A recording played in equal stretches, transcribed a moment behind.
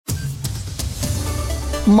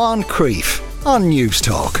Moncrief on News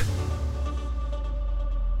Talk.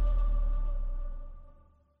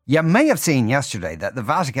 You may have seen yesterday that the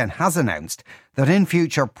Vatican has announced that in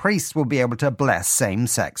future priests will be able to bless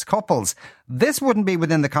same-sex couples. This wouldn't be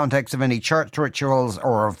within the context of any church rituals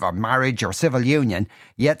or of a marriage or civil union,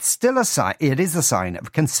 yet still it is a sign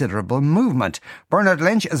of considerable movement. Bernard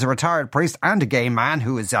Lynch is a retired priest and a gay man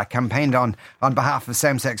who has campaigned on behalf of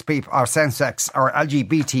same-sex people, or same-sex or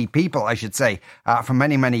LGBT people, I should say, for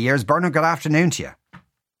many, many years. Bernard, good afternoon to you.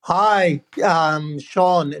 Hi,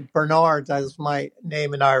 Sean. Bernard is my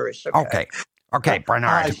name in Irish. Okay,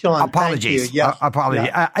 Bernard. Sean, apologies. thank you. Yes. Apologies.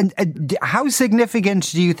 Yeah. And how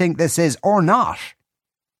significant do you think this is, or not?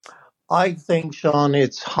 I think, Sean,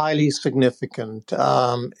 it's highly significant.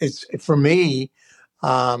 It's for me,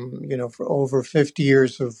 for over 50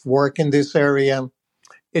 years of work in this area,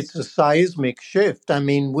 it's a seismic shift. I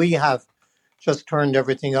mean, we have just turned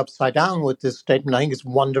everything upside down with this statement. I think it's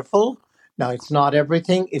wonderful. Now, it's not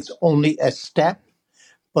everything. It's only a step.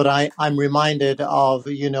 But I'm reminded of,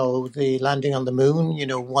 the landing on the moon,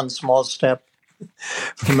 one small step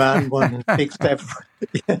for man, one big step.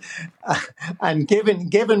 And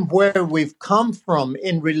given where we've come from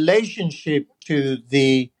in relationship to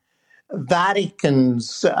the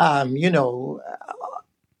Vatican's,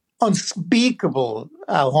 unspeakable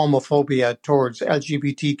homophobia towards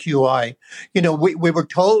LGBTQI. We were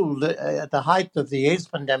told at the height of the AIDS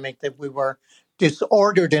pandemic that we were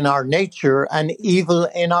disordered in our nature and evil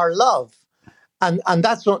in our love. And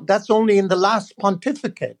that's only in the last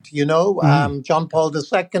pontificate, John Paul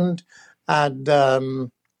II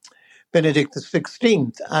and Benedict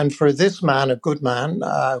XVI. And for this man, a good man,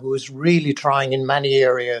 who is really trying in many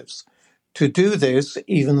areas to do this,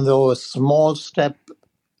 even though a small step,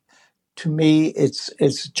 to me,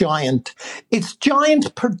 it's giant. It's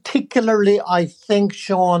giant, particularly, I think,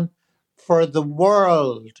 Sean, for the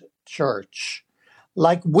world church.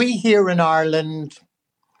 Like we here in Ireland,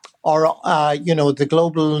 or the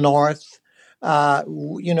global north,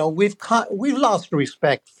 we've lost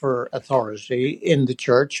respect for authority in the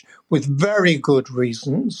church with very good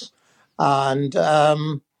reasons, and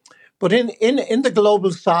but in the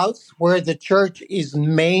global south, where the church is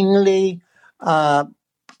mainly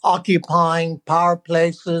occupying power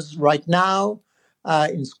places right now,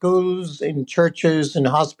 in schools, in churches, in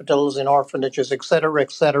hospitals, in orphanages,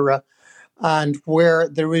 etc., and where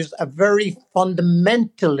there is a very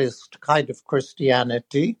fundamentalist kind of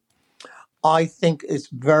Christianity, I think it's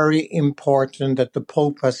very important that the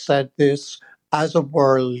Pope has said this as a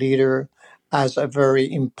world leader, as a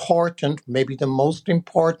very important, maybe the most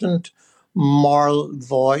important moral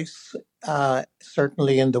voice,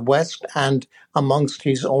 certainly in the West and amongst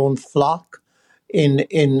his own flock in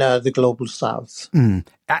the global South.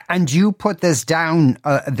 And you put this down,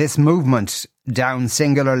 this movement down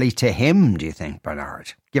singularly to him, do you think,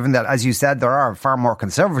 Bernard? Given that, as you said, there are far more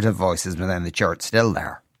conservative voices within the church still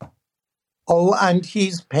there. Oh, and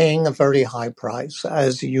he's paying a very high price.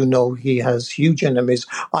 As you know, he has huge enemies.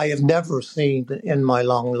 I have never seen in my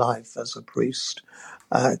long life as a priest,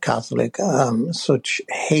 Catholic, such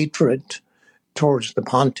hatred towards the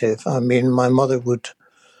pontiff. I mean, my mother would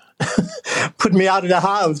put me out of the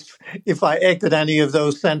house if I echoed any of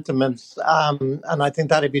those sentiments. And I think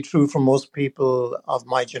that'd be true for most people of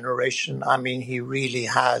my generation. I mean, he really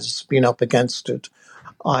has been up against it.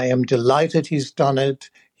 I am delighted he's done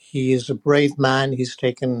it. He is a brave man. He's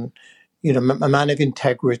taken, a man of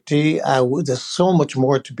integrity. There's so much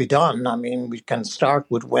more to be done. I mean, we can start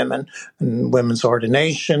with women and women's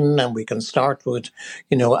ordination, and we can start with,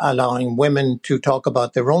 allowing women to talk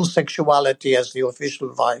about their own sexuality as the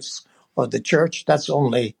official vice of the church. That's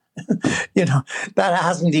only, that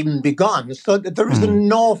hasn't even begun. So there is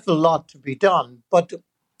an awful lot to be done. But,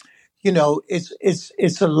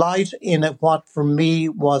 it's a light in what for me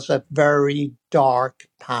was a very dark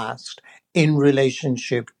past in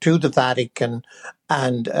relationship to the Vatican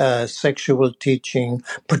and sexual teaching,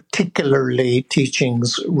 particularly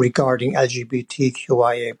teachings regarding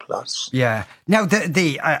LGBTQIA+. Yeah. Now,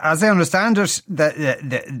 as I understand it,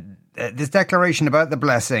 this declaration about the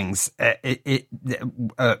blessings,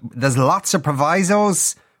 there's lots of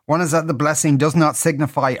provisos. One is that the blessing does not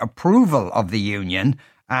signify approval of the union,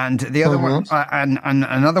 and the other one, and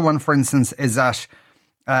another one, for instance, is that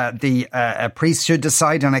a priest should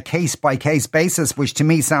decide on a case-by-case basis, which to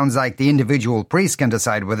me sounds like the individual priest can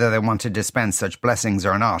decide whether they want to dispense such blessings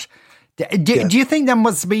or not. Do you think there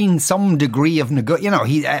must have been some degree of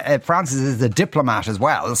Francis is a diplomat as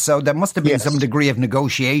well, so there must have been some degree of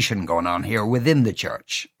negotiation going on here within the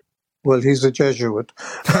church? Well, he's a Jesuit.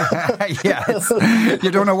 Yes. You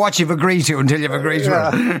don't know what you've agreed to until you've agreed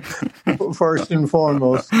to it. First and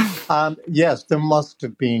foremost. Yes, there must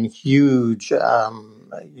have been huge, what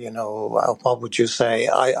would you say?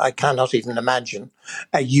 I cannot even imagine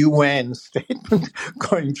a UN statement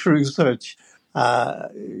going through such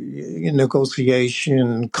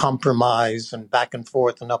negotiation, compromise, and back and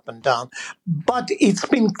forth and up and down. But it's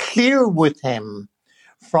been clear with him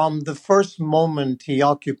from the first moment he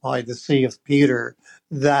occupied the See of Peter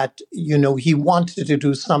that, he wanted to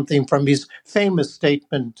do something from his famous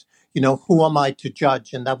statement, who am I to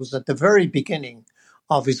judge? And that was at the very beginning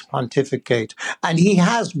of his pontificate. And he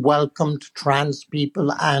has welcomed trans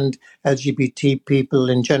people and LGBT people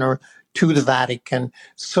in general to the Vatican.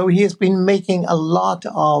 So he has been making a lot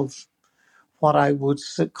of what I would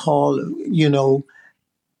call,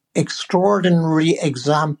 extraordinary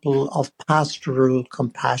example of pastoral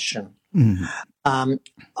compassion. Mm-hmm.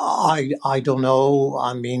 I don't know.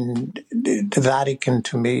 I mean, the Vatican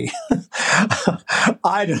to me,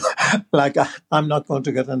 I'm not going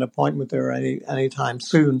to get an appointment there anytime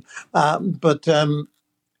soon. But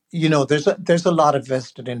there's a lot of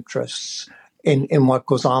vested interests in what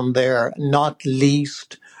goes on there, not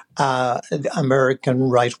least American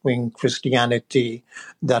right-wing Christianity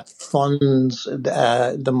that funds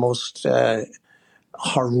the most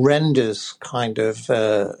horrendous kind of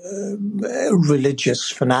religious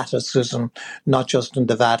fanaticism, not just in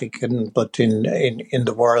the Vatican, but in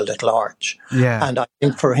the world at large. Yeah. And I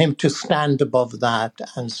think for him to stand above that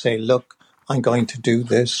and say, look, I'm going to do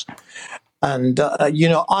this. And,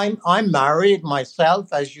 I'm married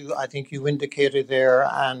myself, as I think you indicated there,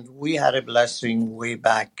 and we had a blessing way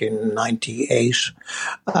back in 98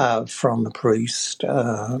 from a priest,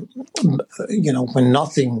 when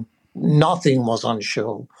nothing was on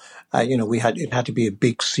show. It had to be a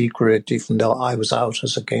big secret, even though I was out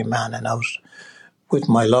as a gay man and out with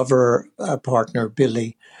my lover partner,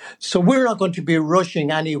 Billy. So we're not going to be rushing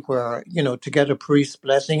anywhere, to get a priest's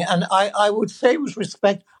blessing. And I would say with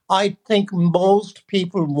respect, I think most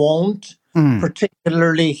people won't,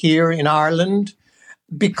 particularly here in Ireland,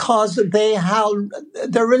 because they have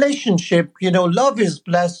their relationship, love is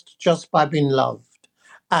blessed just by being loved.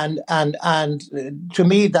 And to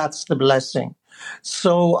me, that's the blessing.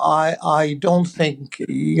 So I don't think,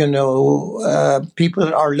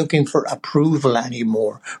 people are looking for approval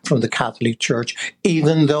anymore from the Catholic Church,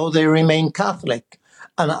 even though they remain Catholic.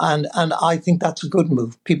 And I think that's a good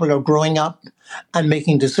move. People are growing up and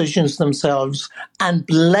making decisions themselves and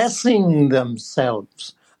blessing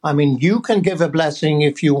themselves. I mean, you can give a blessing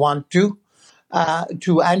if you want to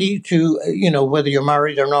whether you're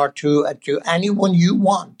married or not, to anyone you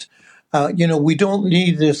want. We don't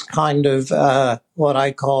need this kind of what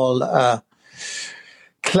I call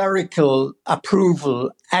clerical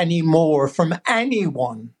approval anymore from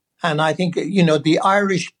anyone. And I think, the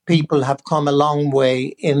Irish people have come a long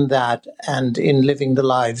way in that and in living the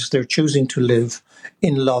lives they're choosing to live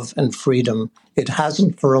in love and freedom. It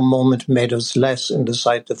hasn't for a moment made us less in the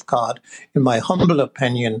sight of God. In my humble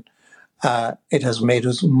opinion, it has made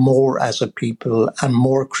us more as a people and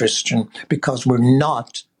more Christian because we're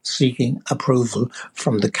not seeking approval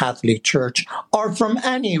from the Catholic Church or from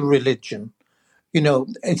any religion.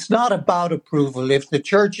 It's not about approval. If the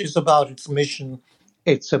church is about its mission,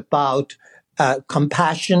 it's about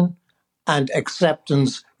compassion and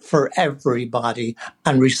acceptance for everybody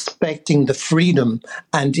and respecting the freedom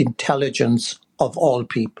and intelligence of all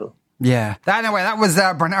people. Yeah. Anyway, that was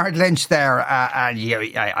Bernard Lynch there. I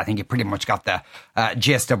think you pretty much got the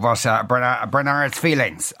gist of what Bernard's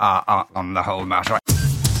feelings on the whole matter.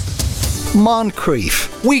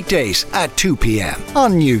 Moncrief, weekdays at 2 p.m.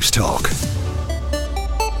 on News Talk.